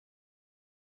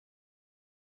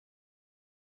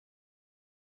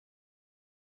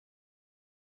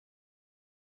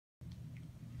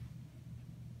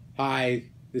Hi,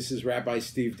 this is Rabbi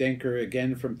Steve Denker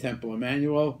again from Temple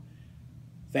Emanu.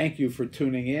 Thank you for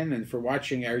tuning in and for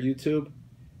watching our YouTube.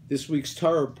 This week's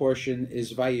Torah portion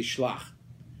is Vayishlach,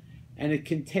 and it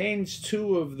contains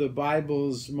two of the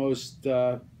Bible's most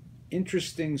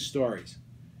interesting stories.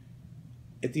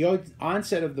 At the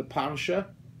onset of the Parasha,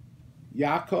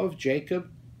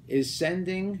 Jacob, is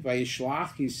sending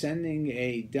Vayishlach. He's sending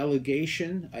a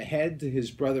delegation ahead to his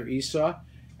brother Esau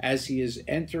as he is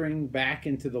entering back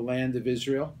into the land of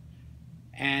Israel,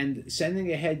 and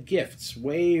sending ahead gifts,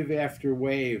 wave after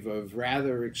wave of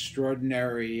rather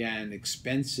extraordinary and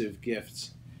expensive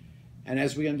gifts. And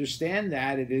as we understand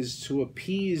that, it is to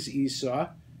appease Esau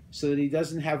so that he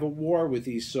doesn't have a war with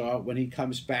Esau when he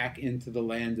comes back into the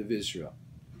land of Israel.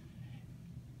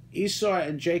 Esau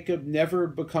and Jacob never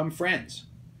become friends.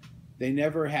 They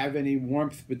never have any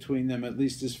warmth between them, at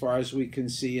least as far as we can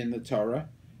see in the Torah.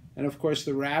 And of course,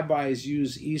 the rabbis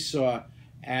use Esau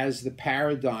as the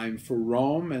paradigm for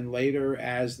Rome and later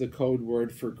as the code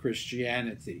word for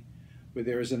Christianity, where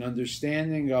there is an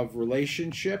understanding of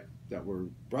relationship, that we're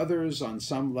brothers on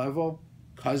some level,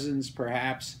 cousins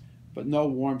perhaps, but no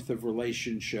warmth of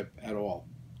relationship at all.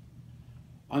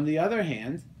 On the other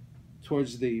hand,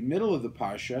 towards the middle of the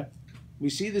Parsha, we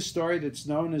see the story that's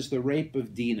known as the rape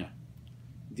of Dinah.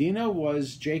 Dinah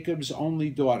was Jacob's only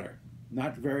daughter,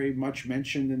 not very much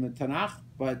mentioned in the Tanakh,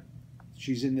 but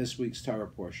she's in this week's Torah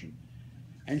portion.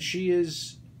 And she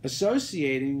is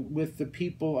associating with the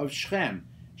people of Shechem.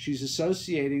 She's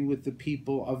associating with the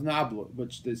people of Nablus,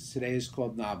 which today is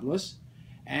called Nablus,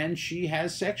 and she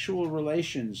has sexual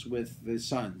relations with the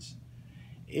sons.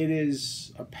 It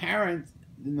is apparent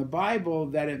in the Bible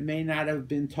that it may not have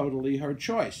been totally her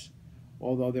choice,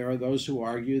 although there are those who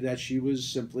argue that she was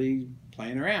simply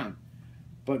playing around.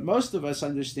 But most of us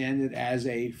understand it as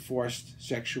a forced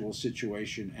sexual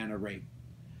situation and a rape.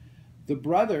 The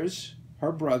brothers,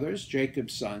 her brothers,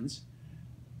 Jacob's sons,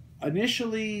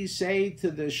 initially say to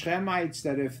the Shechemites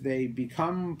that if they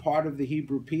become part of the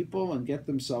Hebrew people and get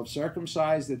themselves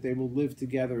circumcised, that they will live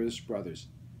together as brothers.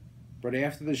 But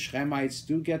after the Shechemites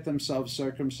do get themselves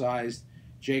circumcised,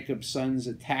 Jacob's sons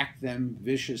attack them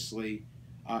viciously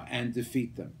and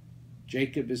defeat them.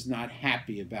 Jacob is not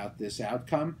happy about this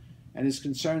outcome and is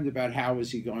concerned about how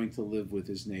is he going to live with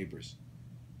his neighbors.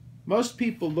 Most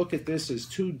people look at this as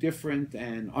two different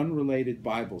and unrelated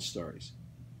Bible stories.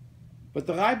 But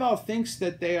the Rambam thinks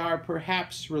that they are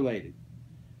perhaps related,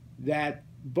 that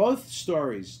both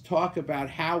stories talk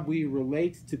about how we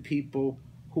relate to people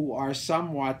who are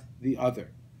somewhat the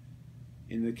other.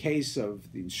 In the case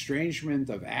of the estrangement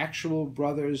of actual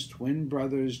brothers, twin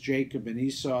brothers, Jacob and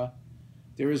Esau,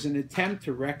 there is an attempt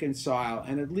to reconcile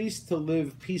and at least to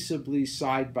live peaceably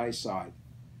side by side.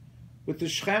 With the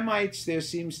Shechemites, there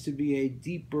seems to be a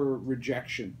deeper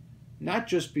rejection, not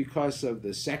just because of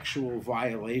the sexual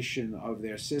violation of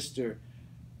their sister,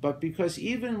 but because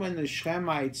even when the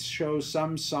Shechemites show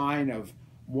some sign of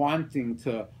wanting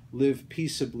to live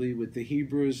peaceably with the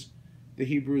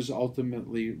Hebrews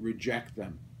ultimately reject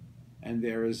them. And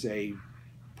there is a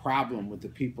problem with the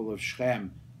people of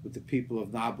Shechem, with the people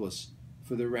of Nablus,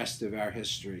 for the rest of our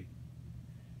history.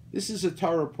 This is a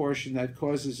Torah portion that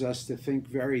causes us to think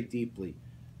very deeply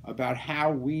about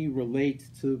how we relate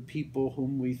to people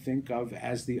whom we think of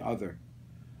as the other,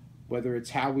 whether it's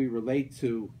how we relate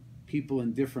to people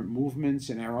in different movements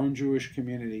in our own Jewish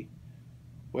community,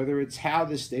 whether it's how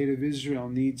the state of Israel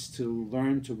needs to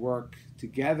learn to work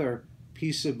together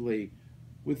peaceably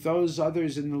with those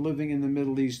others living in the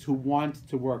Middle East who want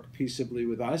to work peaceably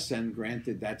with us, and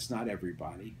granted, that's not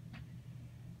everybody.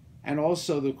 And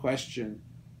also the question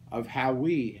of how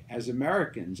we, as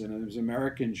Americans and as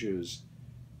American Jews,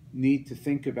 need to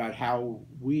think about how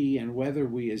we and whether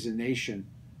we as a nation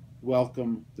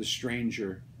welcome the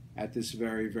stranger at this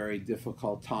very, very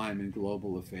difficult time in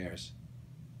global affairs.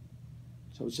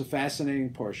 So it's a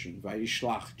fascinating portion.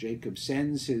 Vayishlach, Jacob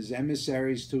sends his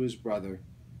emissaries to his brother,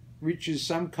 reaches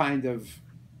some kind of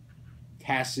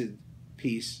tacit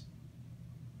peace.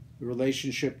 The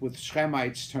relationship with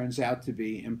Shechemites turns out to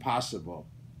be impossible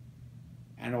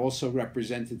and also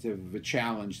representative of a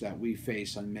challenge that we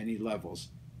face on many levels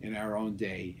in our own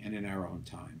day and in our own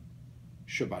time.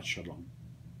 Shabbat Shalom.